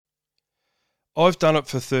I've done it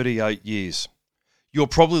for 38 years. You're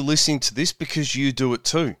probably listening to this because you do it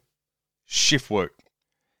too. Shift work.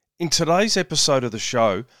 In today's episode of the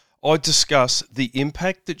show, I discuss the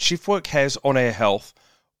impact that shift work has on our health,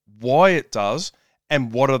 why it does,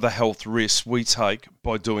 and what are the health risks we take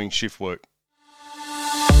by doing shift work.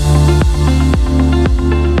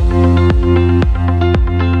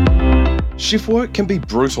 Shift work can be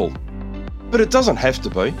brutal, but it doesn't have to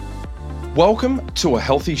be. Welcome to A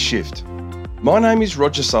Healthy Shift. My name is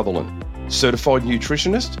Roger Sutherland, certified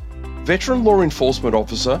nutritionist, veteran law enforcement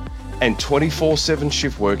officer, and 24/7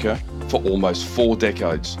 shift worker for almost 4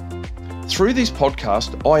 decades. Through this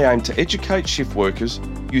podcast, I aim to educate shift workers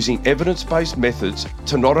using evidence-based methods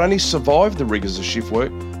to not only survive the rigours of shift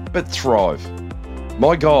work, but thrive.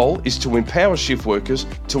 My goal is to empower shift workers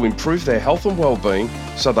to improve their health and well-being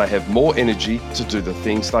so they have more energy to do the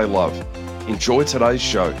things they love. Enjoy today's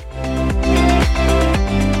show.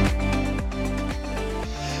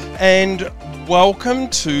 And welcome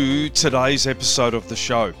to today's episode of the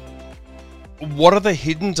show. What are the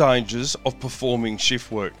hidden dangers of performing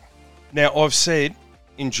shift work? Now, I've said,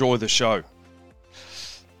 enjoy the show.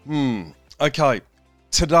 Okay,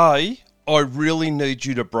 today I really need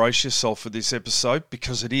you to brace yourself for this episode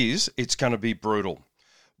because it's going to be brutal.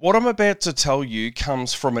 What I'm about to tell you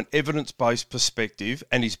comes from an evidence-based perspective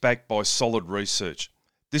and is backed by solid research.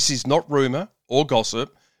 This is not rumour or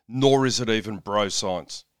gossip, nor is it even bro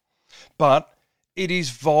science. But it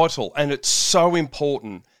is vital and it's so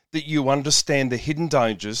important that you understand the hidden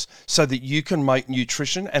dangers so that you can make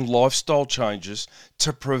nutrition and lifestyle changes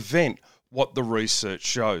to prevent what the research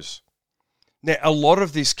shows. Now, a lot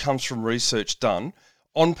of this comes from research done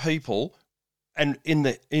on people and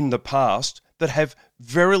in the past that have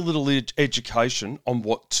very little education on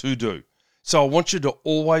what to do. So I want you to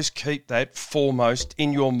always keep that foremost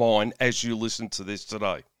in your mind as you listen to this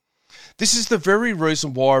today. This is the very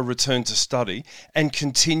reason why I return to study and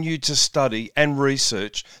continue to study and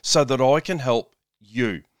research so that I can help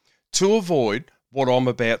you to avoid what I'm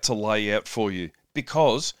about to lay out for you,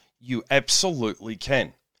 because you absolutely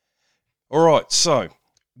can. All right, so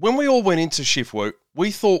when we all went into shift work, we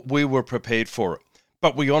thought we were prepared for it,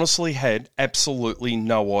 but we honestly had absolutely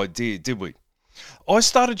no idea, did we? I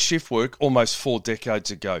started shift work almost 4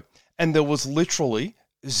 decades ago, and there was literally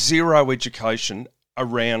zero education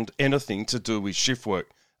around anything to do with shift work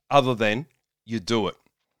other than you do it.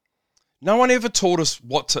 No one ever taught us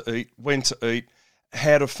what to eat, when to eat,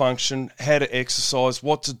 how to function, how to exercise,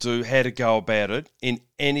 what to do, how to go about it in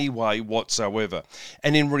any way whatsoever.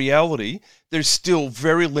 And in reality, there's still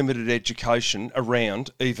very limited education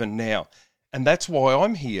around even now. And that's why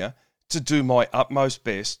I'm here to do my utmost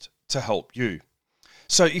best to help you.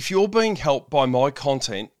 So if you're being helped by my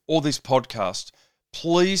content or this podcast,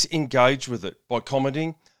 please engage with it by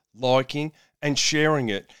commenting, liking, and sharing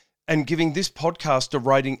it, and giving this podcast a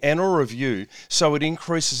rating and a review so it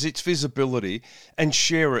increases its visibility, and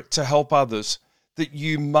share it to help others that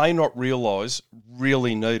you may not realise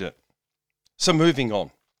really need it. So moving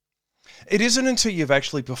on. It isn't until you've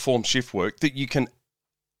actually performed shift work that you can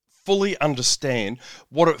fully understand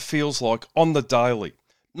what it feels like on the daily,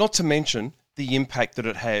 not to mention the impact that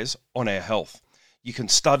it has on our health. You can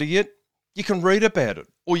study it, you can read about it,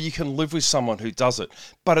 or you can live with someone who does it,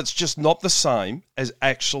 but it's just not the same as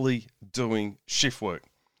actually doing shift work.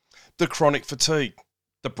 The chronic fatigue,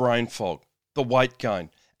 the brain fog, the weight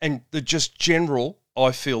gain, and the just general,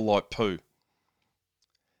 I feel like poo.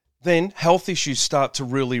 Then health issues start to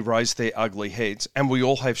really raise their ugly heads, and we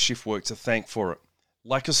all have shift work to thank for it.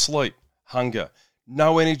 Lack of sleep, hunger,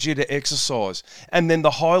 no energy to exercise, and then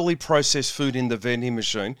the highly processed food in the vending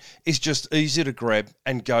machine is just easy to grab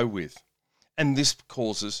and go with. And this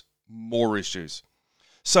causes more issues.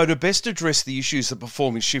 So to best address the issues that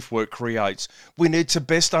performing shift work creates, we need to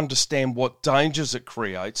best understand what dangers it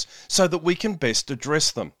creates so that we can best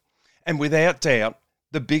address them. And without doubt,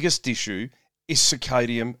 the biggest issue is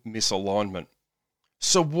circadian misalignment.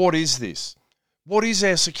 So what is this? What is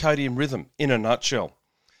our circadian rhythm in a nutshell?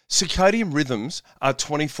 Circadian rhythms are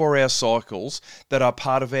 24-hour cycles that are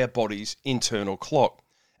part of our body's internal clock.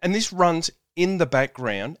 And this runs in the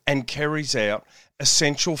background and carries out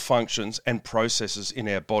essential functions and processes in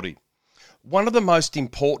our body. One of the most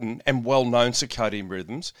important and well-known circadian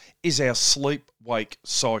rhythms is our sleep-wake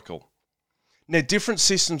cycle. Now, different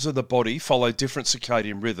systems of the body follow different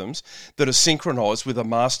circadian rhythms that are synchronized with a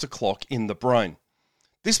master clock in the brain.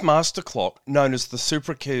 This master clock, known as the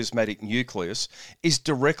suprachiasmatic nucleus, is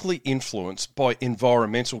directly influenced by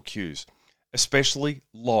environmental cues, especially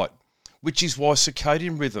light, which is why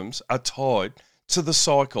circadian rhythms are tied to the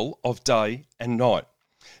cycle of day and night.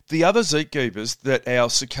 The other zeitgebers that our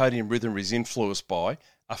circadian rhythm is influenced by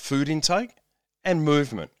are food intake and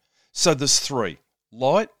movement. So there's three: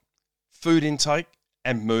 light, food intake,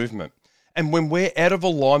 and movement. And when we're out of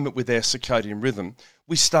alignment with our circadian rhythm,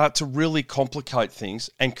 we start to really complicate things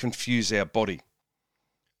and confuse our body.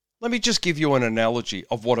 Let me just give you an analogy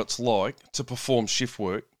of what it's like to perform shift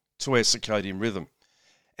work to our circadian rhythm.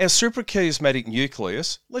 Our suprachiasmatic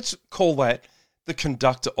nucleus, let's call that the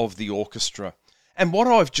conductor of the orchestra. And what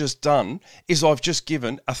I've just done is I've just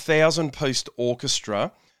given a 1,000-piece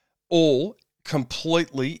orchestra all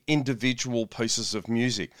completely individual pieces of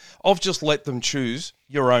music. I've just let them choose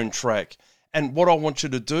your own track. And what I want you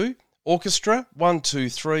to do, orchestra, 1, 2,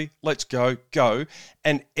 3, let's go, go.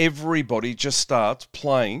 And everybody just starts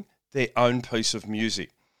playing their own piece of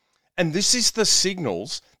music. And this is the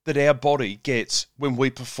signals that our body gets when we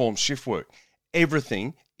perform shift work.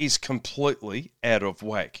 Everything is completely out of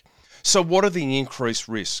whack. So what are the increased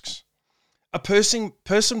risks? A person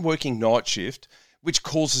working night shift, which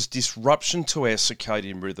causes disruption to our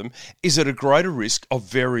circadian rhythm, is at a greater risk of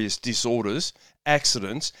various disorders,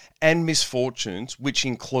 accidents, and misfortunes, which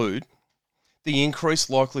include the increased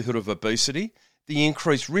likelihood of obesity, the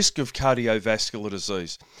increased risk of cardiovascular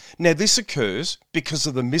disease. Now, this occurs because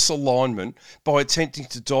of the misalignment by attempting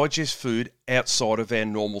to digest food outside of our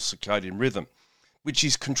normal circadian rhythm, which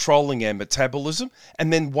is controlling our metabolism,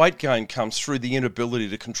 and then weight gain comes through the inability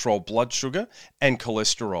to control blood sugar and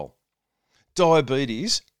cholesterol.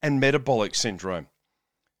 Diabetes and metabolic syndrome.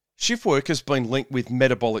 Shift work has been linked with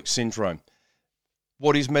metabolic syndrome.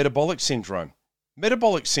 What is metabolic syndrome?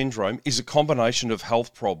 Metabolic syndrome is a combination of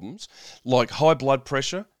health problems like high blood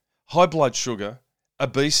pressure, high blood sugar,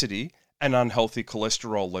 obesity, and unhealthy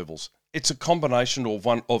cholesterol levels. It's a combination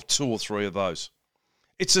of 2 or 3 of those.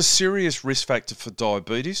 It's a serious risk factor for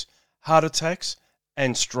diabetes, heart attacks,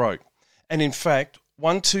 and stroke. And in fact,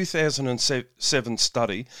 one 2007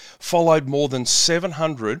 study followed more than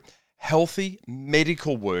 700 healthy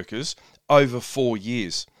medical workers over 4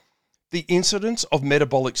 years. The incidence of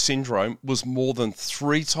metabolic syndrome was more than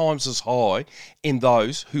 3 times as high in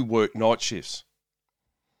those who work night shifts.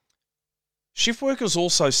 Shift workers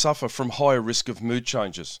also suffer from higher risk of mood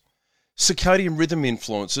changes. Circadian rhythm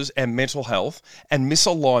influences and mental health, and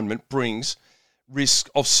misalignment brings risk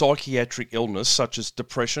of psychiatric illness such as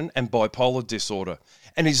depression and bipolar disorder,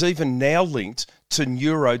 and is even now linked to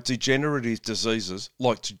neurodegenerative diseases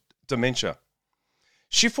like dementia.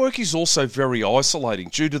 Shift work is also very isolating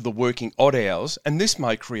due to the working odd hours, and this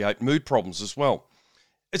may create mood problems as well.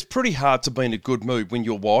 It's pretty hard to be in a good mood when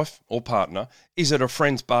your wife or partner is at a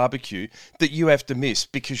friend's barbecue that you have to miss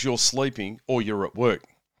because you're sleeping or you're at work.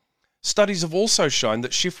 Studies have also shown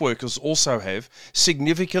that shift workers also have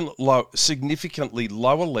significantly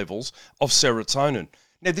lower levels of serotonin.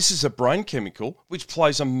 Now, this is a brain chemical which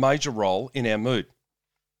plays a major role in our mood.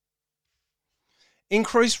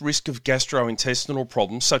 Increased risk of gastrointestinal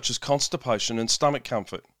problems such as constipation and stomach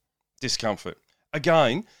discomfort.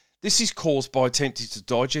 Again, this is caused by attempting to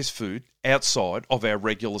digest food outside of our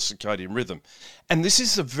regular circadian rhythm. And this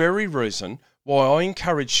is the very reason why I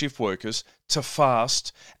encourage shift workers to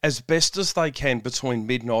fast as best as they can between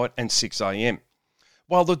midnight and 6 a.m.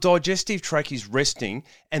 while the digestive tract is resting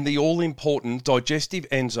and the all-important digestive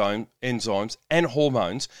enzymes and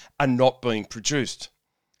hormones are not being produced.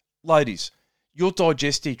 Ladies, your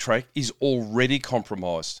digestive tract is already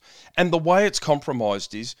compromised, and the way it's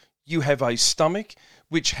compromised is you have a stomach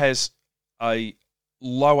which has a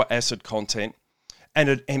lower acid content and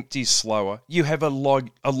it empties slower. You have a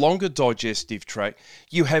longer digestive tract.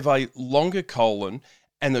 You have a longer colon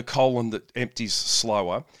and a colon that empties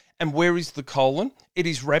slower. And where is the colon? It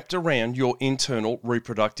is wrapped around your internal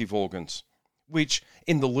reproductive organs, which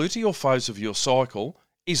in the luteal phase of your cycle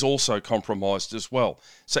is also compromised as well.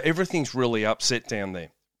 So everything's really upset down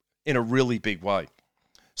there in a really big way.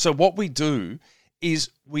 So what we do is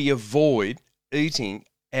we avoid eating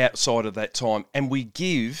outside of that time and we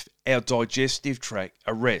give our digestive tract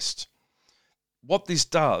a rest. What this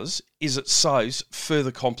does is it saves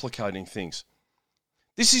further complicating things.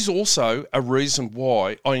 This is also a reason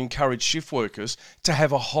why I encourage shift workers to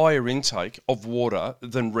have a higher intake of water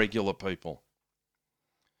than regular people.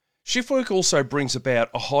 Shift work also brings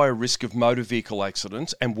about a higher risk of motor vehicle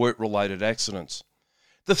accidents and work-related accidents.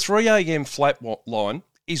 The 3 a.m. flat line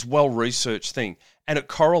is a well-researched thing, and it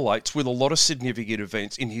correlates with a lot of significant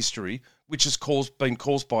events in history which has been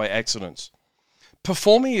caused by accidents.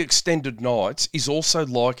 Performing extended nights is also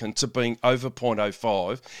likened to being over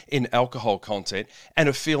 0.05 in alcohol content and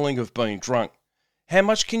a feeling of being drunk. How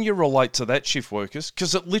much can you relate to that, shift workers?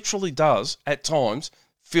 Because it literally does, at times,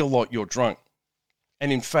 feel like you're drunk.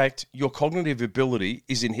 And in fact, your cognitive ability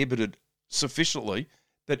is inhibited sufficiently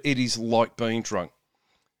that it is like being drunk.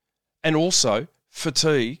 And also,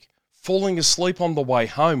 fatigue, falling asleep on the way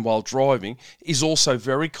home while driving is also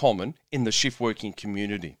very common in the shift working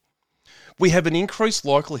community. We have an increased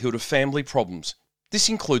likelihood of family problems. This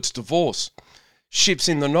includes divorce. Ships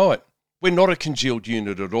in the night. We're not a congealed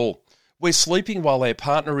unit at all. We're sleeping while our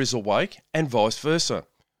partner is awake and vice versa.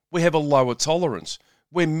 We have a lower tolerance.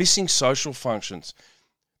 We're missing social functions.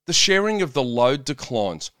 The sharing of the load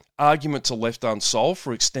declines. Arguments are left unsolved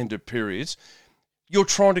for extended periods. You're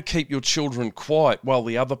trying to keep your children quiet while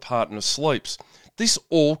the other partner sleeps. This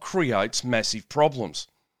all creates massive problems.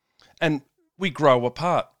 And we grow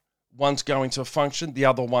apart. One's going to function, the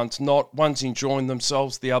other one's not. One's enjoying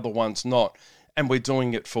themselves, the other one's not. And we're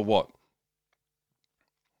doing it for what?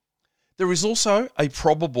 There is also a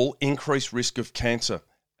probable increased risk of cancer,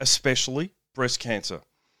 especially breast cancer.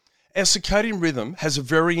 Our circadian rhythm has a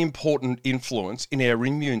very important influence in our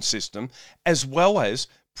immune system, as well as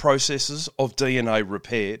processes of DNA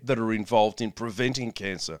repair that are involved in preventing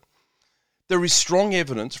cancer. There is strong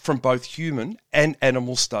evidence from both human and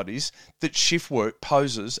animal studies that shift work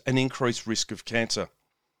poses an increased risk of cancer.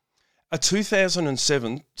 A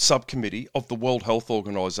 2007 subcommittee of the World Health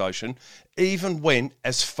Organization even went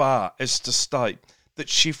as far as to state that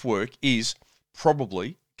shift work is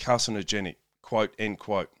probably carcinogenic, quote, end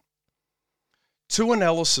quote. Two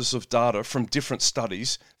analyses of data from different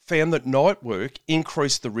studies found that night work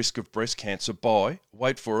increased the risk of breast cancer by,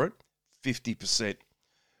 wait for it, 50%.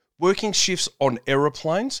 Working shifts on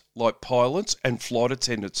aeroplanes, like pilots and flight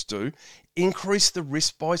attendants do, increase the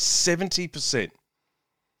risk by 70%.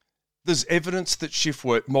 There's evidence that shift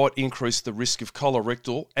work might increase the risk of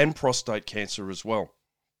colorectal and prostate cancer as well.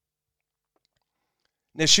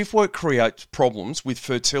 Now, shift work creates problems with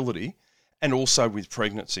fertility and also with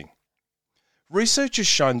pregnancy. Research has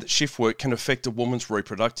shown that shift work can affect a woman's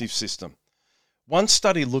reproductive system. One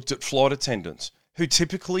study looked at flight attendants who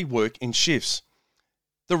typically work in shifts.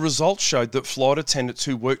 The results showed that flight attendants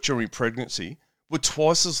who work during pregnancy were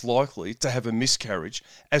twice as likely to have a miscarriage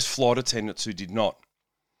as flight attendants who did not.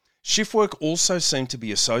 Shift work also seemed to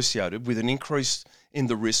be associated with an increase in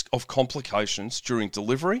the risk of complications during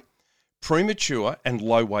delivery, premature and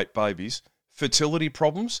low-weight babies, fertility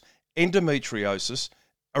problems, endometriosis,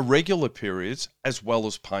 irregular periods, as well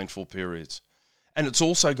as painful periods. And it's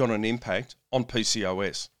also got an impact on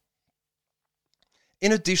PCOS.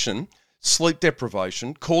 In addition, sleep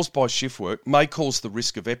deprivation caused by shift work may cause the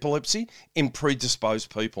risk of epilepsy in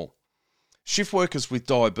predisposed people. Shift workers with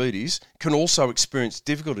diabetes can also experience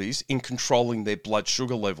difficulties in controlling their blood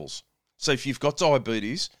sugar levels. So if you've got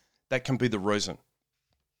diabetes, that can be the reason.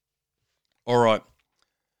 All right.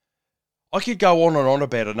 I could go on and on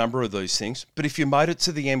about a number of these things, but if you made it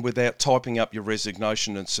to the end without typing up your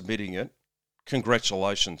resignation and submitting it,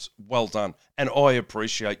 congratulations. Well done. And I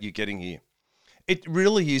appreciate you getting here. It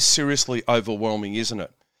really is seriously overwhelming, isn't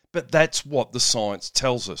it? But that's what the science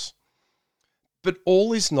tells us. But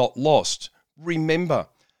all is not lost. Remember,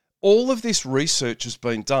 all of this research has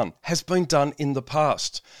been done in the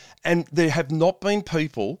past. And there have not been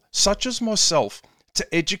people, such as myself,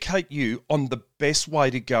 to educate you on the best way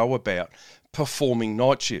to go about performing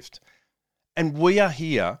night shift. And we are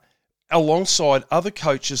here, alongside other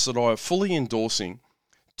coaches that I are fully endorsing,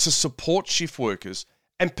 to support shift workers,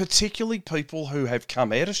 and particularly people who have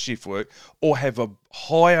come out of shift work or have a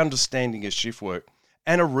high understanding of shift work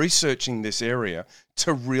and are researching this area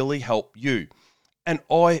to really help you. And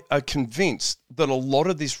I am convinced that a lot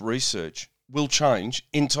of this research will change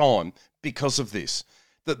in time because of this,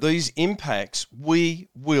 that these impacts, we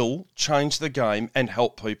will change the game and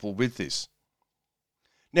help people with this.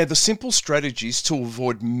 Now, the simple strategies to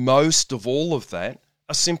avoid most of all of that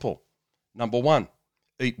are simple. Number one,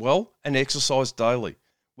 eat well and exercise daily.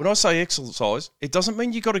 When I say exercise, it doesn't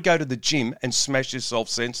mean you've got to go to the gym and smash yourself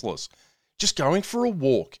senseless. Just going for a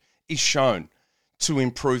walk is shown to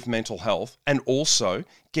improve mental health and also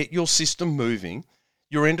get your system moving.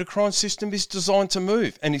 Your endocrine system is designed to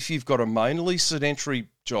move. And if you've got a mainly sedentary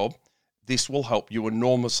job, this will help you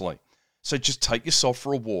enormously. So just take yourself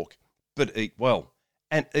for a walk, but eat well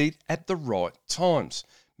and eat at the right times.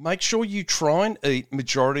 Make sure you try and eat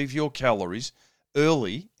majority of your calories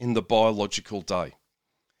early in the biological day.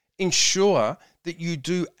 Ensure that you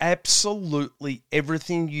do absolutely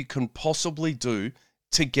everything you can possibly do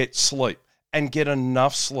to get sleep and get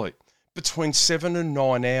enough sleep. Between 7 and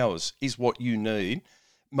 9 hours is what you need.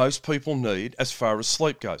 Most people need as far as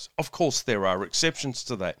sleep goes. Of course, there are exceptions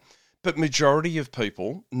to that, but majority of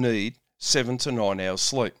people need 7 to 9 hours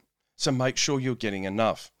sleep. So make sure you're getting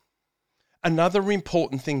enough. Another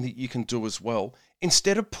important thing that you can do as well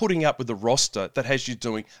Instead of putting up with a roster that has you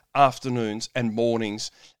doing afternoons and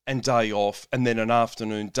mornings and day off, and then an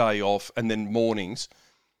afternoon, day off, and then mornings,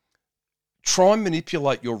 try and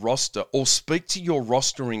manipulate your roster or speak to your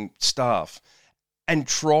rostering staff and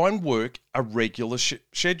try and work a regular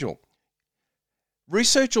schedule.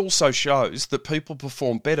 Research also shows that people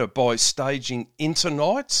perform better by staging into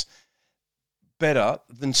nights better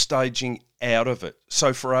than staging out of it.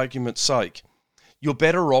 So for argument's sake, you're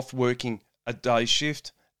better off working a day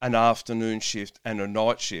shift, an afternoon shift, and a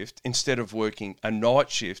night shift instead of working a night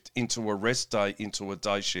shift into a rest day into a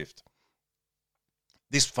day shift.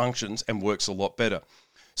 This functions and works a lot better.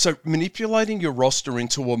 So manipulating your roster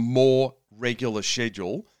into a more regular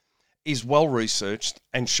schedule is well researched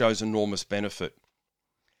and shows enormous benefit.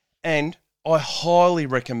 And I highly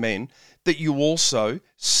recommend that you also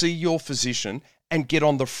see your physician and get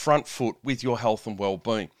on the front foot with your health and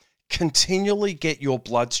well-being. Continually get your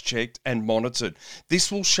bloods checked and monitored.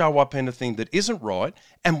 This will show up anything that isn't right,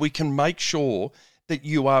 and we can make sure that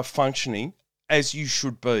you are functioning as you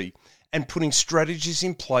should be and putting strategies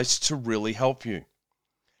in place to really help you.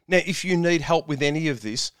 Now, if you need help with any of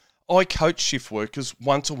this, I coach shift workers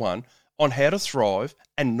one-to-one on how to thrive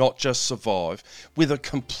and not just survive with a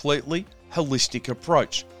completely holistic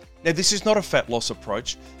approach. Now, this is not a fat loss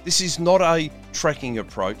approach. This is not a tracking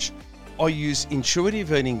approach. I use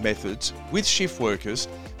intuitive eating methods with shift workers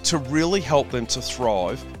to really help them to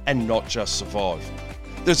thrive and not just survive.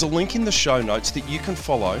 There's a link in the show notes that you can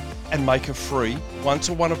follow and make a free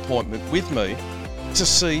one-to-one appointment with me to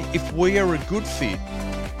see if we are a good fit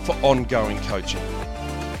for ongoing coaching.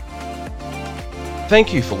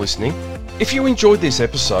 Thank you for listening. If you enjoyed this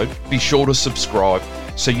episode, be sure to subscribe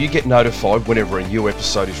so you get notified whenever a new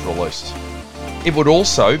episode is released. It would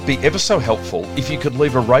also be ever so helpful if you could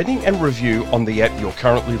leave a rating and review on the app you're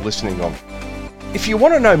currently listening on. If you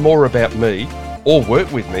want to know more about me or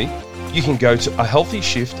work with me, you can go to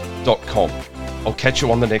ahealthyshift.com. I'll catch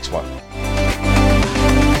you on the next one.